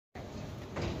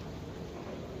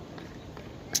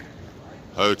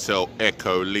Hotel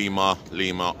Echo Lima,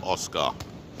 Lima Oscar.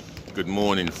 Good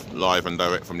morning, live and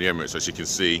direct from the Emirates. As you can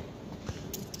see,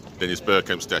 Dennis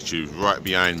Bergkamp statue right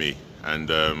behind me,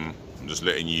 and I'm just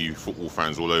letting you football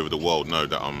fans all over the world know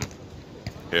that I'm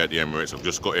here at the Emirates. I've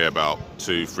just got here about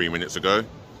 2-3 minutes ago,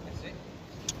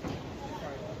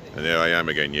 and there I am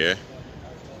again, yeah.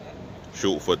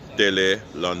 Short for Delhi,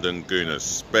 London Gooners,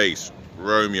 space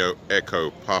Romeo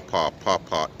Echo Papa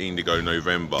Papa Indigo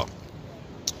November.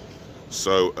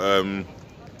 So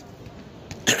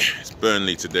it's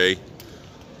Burnley today.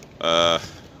 They'll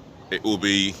all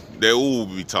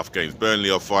be tough games. Burnley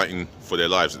are fighting for their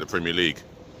lives at the Premier League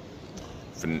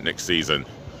for next season,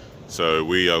 so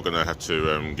we are going to have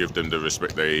to give them the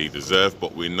respect they deserve,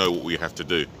 but we know what we have to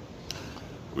do.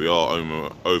 We are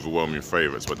overwhelming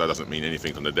favourites, but that doesn't mean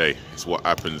anything on the day. It's what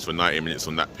happens for 90 minutes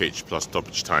on that pitch plus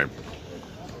stoppage time.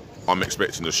 I'm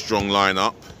expecting a strong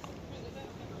lineup,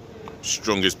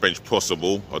 strongest bench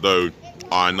possible, although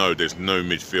I know there's no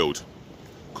midfield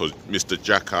because Mr.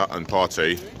 Xhaka and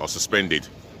Partey are suspended.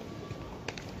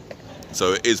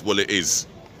 So it is what it is.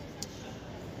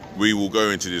 We will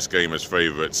go into this game as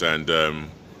favourites, and a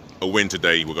win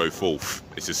today will go fourth.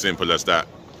 It's as simple as that.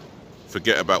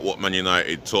 Forget about what Man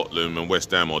United, Tottenham and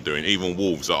West Ham are doing. Even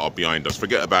Wolves that are behind us.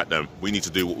 Forget about them. We need to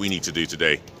do what we need to do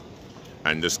today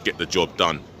and just get the job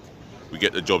done. We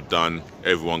get the job done,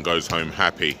 everyone goes home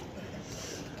happy.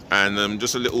 And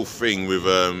just a little thing with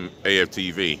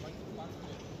AFTV.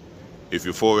 If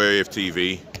you're for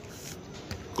AFTV,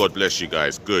 God bless you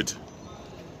guys, good.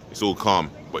 It's all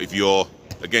calm. But if you're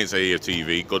against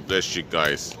AFTV, God bless you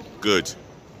guys, good.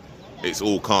 It's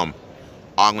all calm.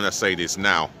 I'm going to say this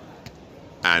now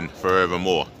and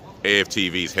forevermore.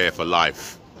 AFTV is here for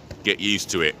life. Get used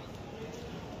to it.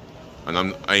 And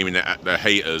I'm aiming it at the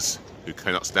haters who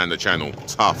cannot stand the channel.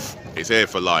 Tough. It's here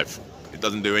for life. It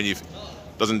doesn't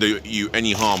do you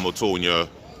any harm at all in your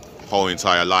whole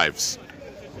entire lives.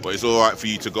 But it's all right for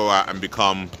you to go out and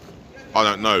become, I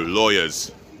don't know,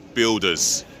 lawyers,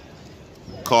 builders,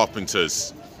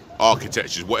 carpenters,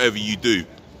 architects, whatever you do.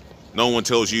 No one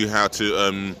tells you how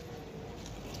to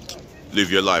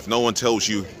live your life. No one tells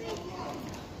you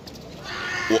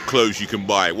what clothes you can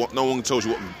buy. No one tells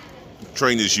you what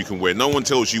trainers you can wear. No one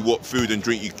tells you what food and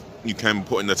drink you can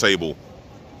put on the table.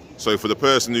 So for the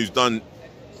person who's done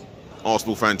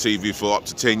Arsenal Fan TV for up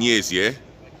to 10 years, yeah,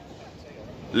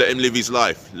 let him live his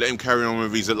life. Let him carry on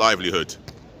with his livelihood.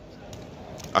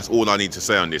 That's all I need to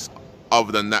say on this.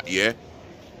 Other than that, yeah,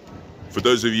 for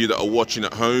those of you that are watching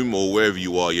at home or wherever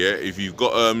you are, yeah, if you've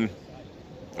got a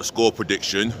score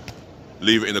prediction,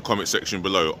 leave it in the comment section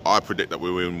below. I predict that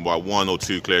we win by 1 or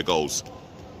 2 clear goals.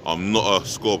 I'm not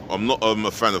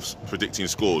a fan of predicting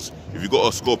scores. If you've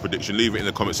got a score prediction, leave it in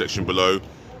the comment section below,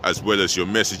 as well as your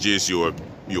messages, your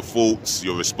thoughts,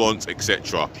 your response,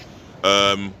 etc.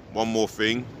 One more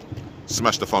thing,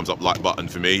 smash the thumbs up like button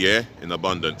for me, yeah, in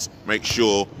abundance. Make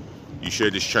sure you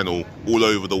share this channel all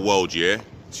over the world, yeah,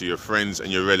 to your friends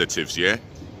and your relatives, yeah,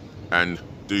 and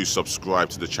do subscribe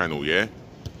to the channel, yeah.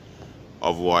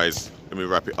 Otherwise, let me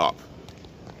wrap it up.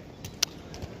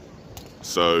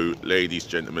 So, ladies,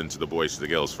 gentlemen, to the boys, to the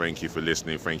girls, thank you for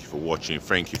listening, thank you for watching,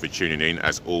 thank you for tuning in.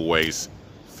 As always,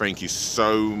 thank you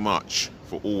so much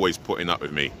for always putting up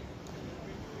with me.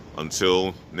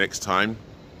 Until next time,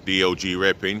 Dlg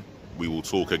Reppin, we will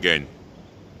talk again.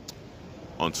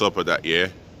 On top of that, yeah,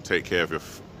 take care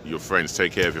of your friends,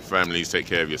 take care of your families, take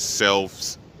care of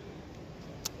yourselves.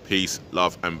 Peace,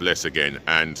 love and bless again.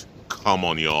 And come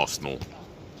on, the Arsenal.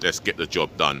 Let's get the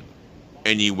job done.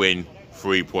 Any win,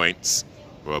 3 points.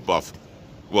 We're above.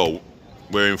 Well,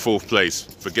 we're in 4th place.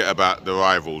 Forget about the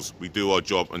rivals. We do our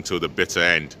job until the bitter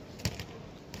end.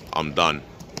 I'm done.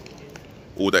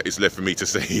 All that is left for me to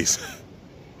say is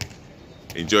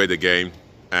enjoy the game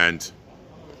and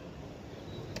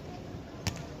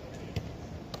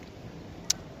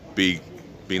be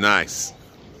nice.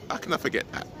 How can I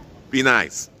forget that? Be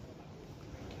nice.